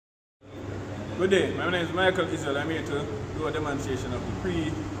Good day, my name is Michael Israel. I'm here to do a demonstration of the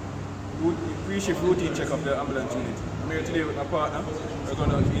pre-shift routine check of the ambulance unit. I'm here today with my partner.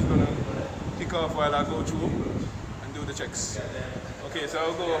 He's gonna kick off while I go through and do the checks. Okay, so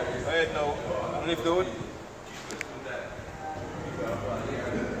I'll go ahead now and lift the hood.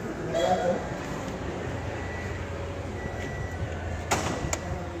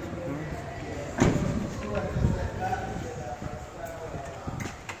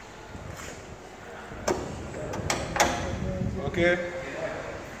 Okay,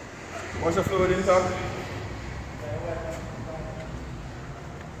 what's the fluid intake?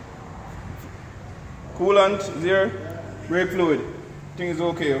 Coolant is here, brake fluid, everything is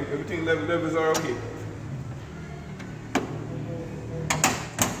okay, everything levels are okay.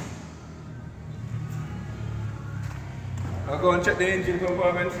 I'll go and check the engine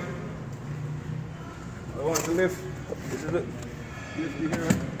compartment. I want to lift, this is it, lift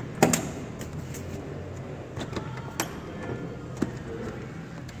here.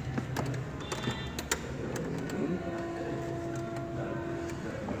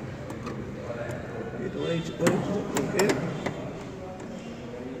 Okay.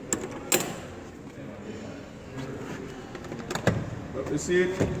 Got the seat.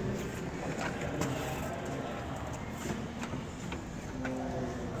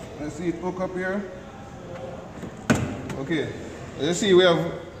 Let's see it hook up here. Okay. As you see, we have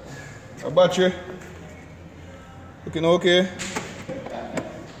a battery. Looking okay.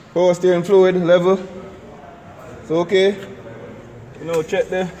 Power steering fluid level. It's okay. You know, check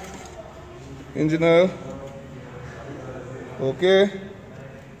the engine oil. Okay.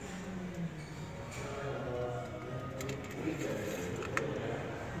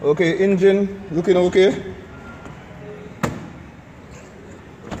 Okay, engine looking okay.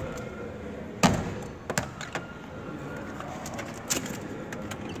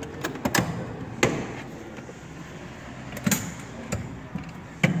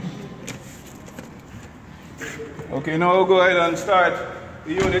 Okay, now we'll go ahead and start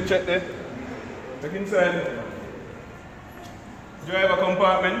the unit check there. Look inside. Driver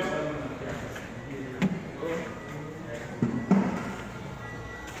compartment.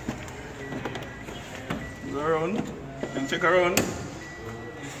 Go around and check around.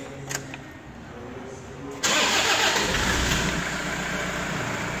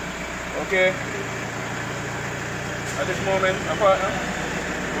 Okay. At this moment, my partner,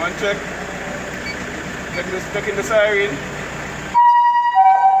 one check. Checking the siren.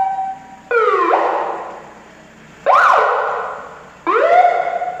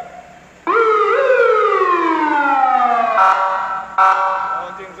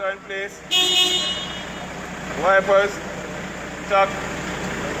 Wipers, top.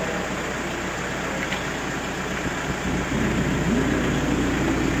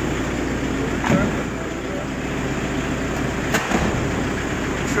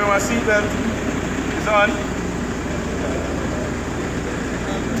 Sure my seatbelt is on.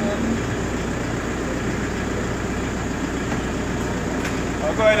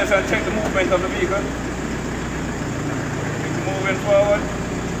 I'll go ahead and check the movement of the vehicle. It's moving forward.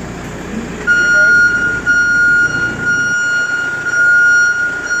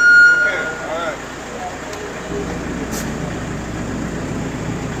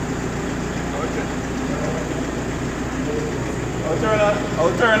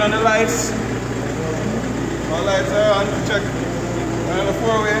 I'll turn on the lights. All lights are on. Check on the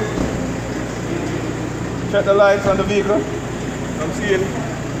four-way. Check the lights on the vehicle. I'm seeing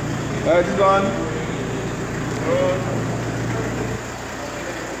lights is on.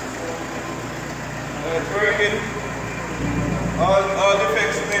 It's working. All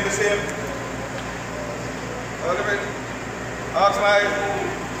defects remain the same. All defects. Ask my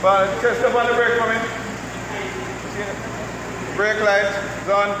step on the brake for me. Brake light is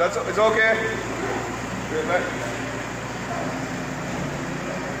on, it's okay. Brake light.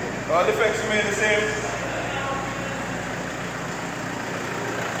 All defects remain the same.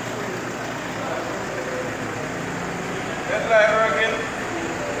 Headlight working.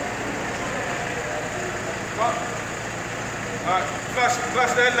 Alright, flash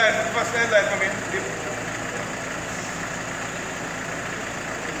the headlight for me.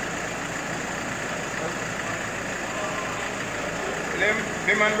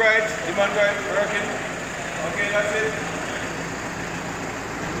 Demand right, working. Okay, that's it.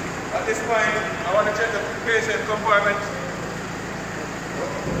 At this point, I want to check the patient compartment.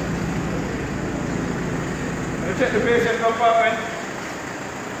 Check the patient compartment.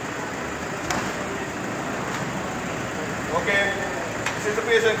 Okay, this is the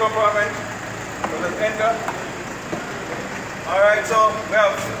patient compartment. So let's enter. Alright, so we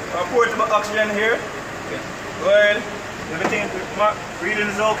have portable oxygen here. Go ahead. Everything reading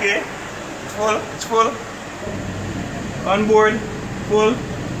is okay. It's full. It's full. On board. Full.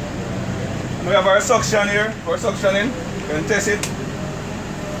 We have our suction here. For suctioning. You can test it.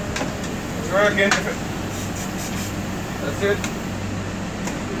 It's working. That's it.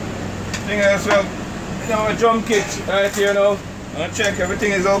 Thing as well. We have a drum kit right here now. And check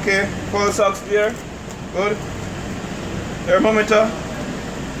everything is okay. Full socks there. Good. Thermometer.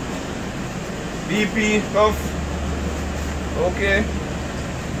 BP cuff. Okay.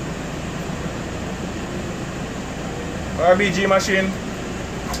 RBG machine.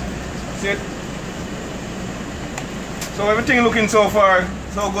 That's it. So everything looking so far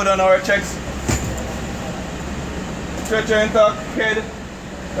so good on our checks. Stretcher intact, head,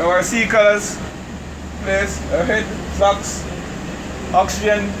 our sea colors, place, our head, socks,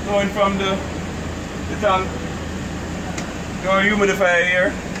 oxygen going from the tank, our humidifier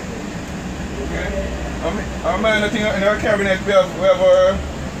here. Okay. Our minor thing in our cabinet, we have our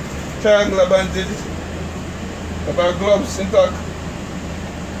triangular bandage, we have our gloves intact,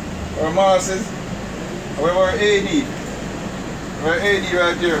 our masks, we have our AD. Our AD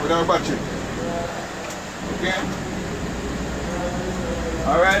right here with our battery. Okay?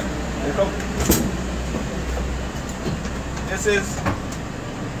 Alright, let's go. This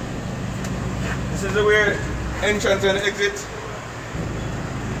is the weird entrance and exit.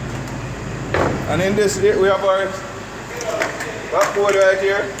 And in this, we have our backboard right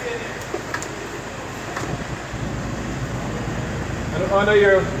here. And under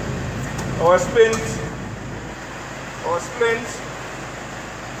here, our splints.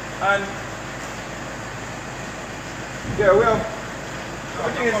 And yeah, we have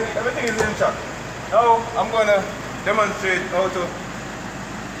everything is in check. Now I'm gonna demonstrate how to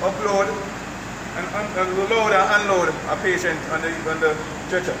upload and load and unload a patient on the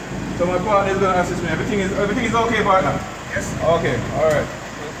stretcher. So my partner is going to assist me. Everything is okay, partner? Yes. Okay, alright.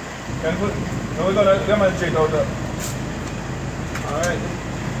 Now we're going to demonstrate how to. Alright.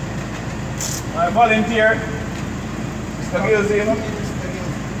 My volunteer, Mr. Gilzin.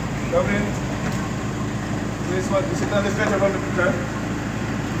 Dublin. This one, you sit on the stretcher from the picture.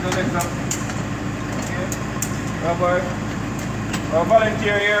 The next up. Okay. Our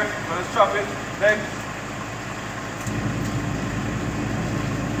volunteer here, going to strap it. Leg.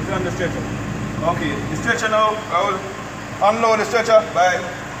 On the stretcher. Okay, the stretcher now, I will unload the stretcher by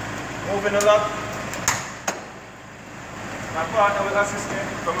moving the lock. My partner will assist me to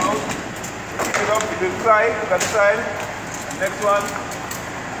come out. Pick it up, it will fly, look at the side. And next one,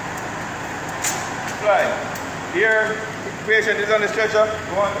 fly. Here, the patient is on the stretcher.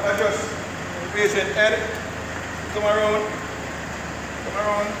 We want to adjust the patient's head. Come around,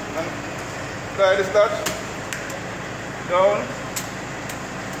 and fly the latch. Down.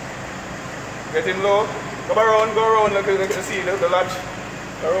 Get him low. Come around, go around, look at see the latch.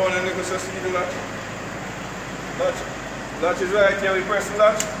 Go around and look at see the latch. Latch is right here, we press the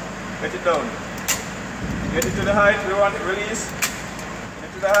latch, get it down. Get it to the height, we want it, release. Get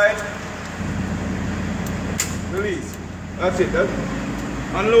it to the height. Release. That's it.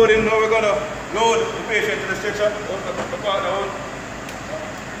 Unloading, now we're gonna load the patient to the stretcher. The partner out.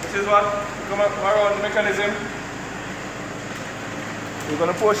 This is what, come around the mechanism. We're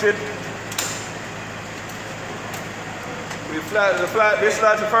gonna push it. This is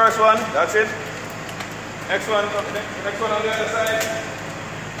the first one, that's it. Next one on the other side.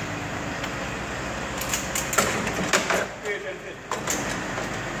 Patient in.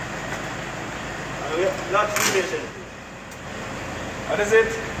 That's the patient. That is it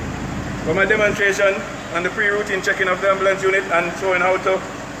for my demonstration on the pre-routine checking of the ambulance unit and showing how to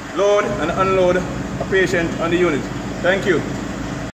load and unload a patient on the unit. Thank you.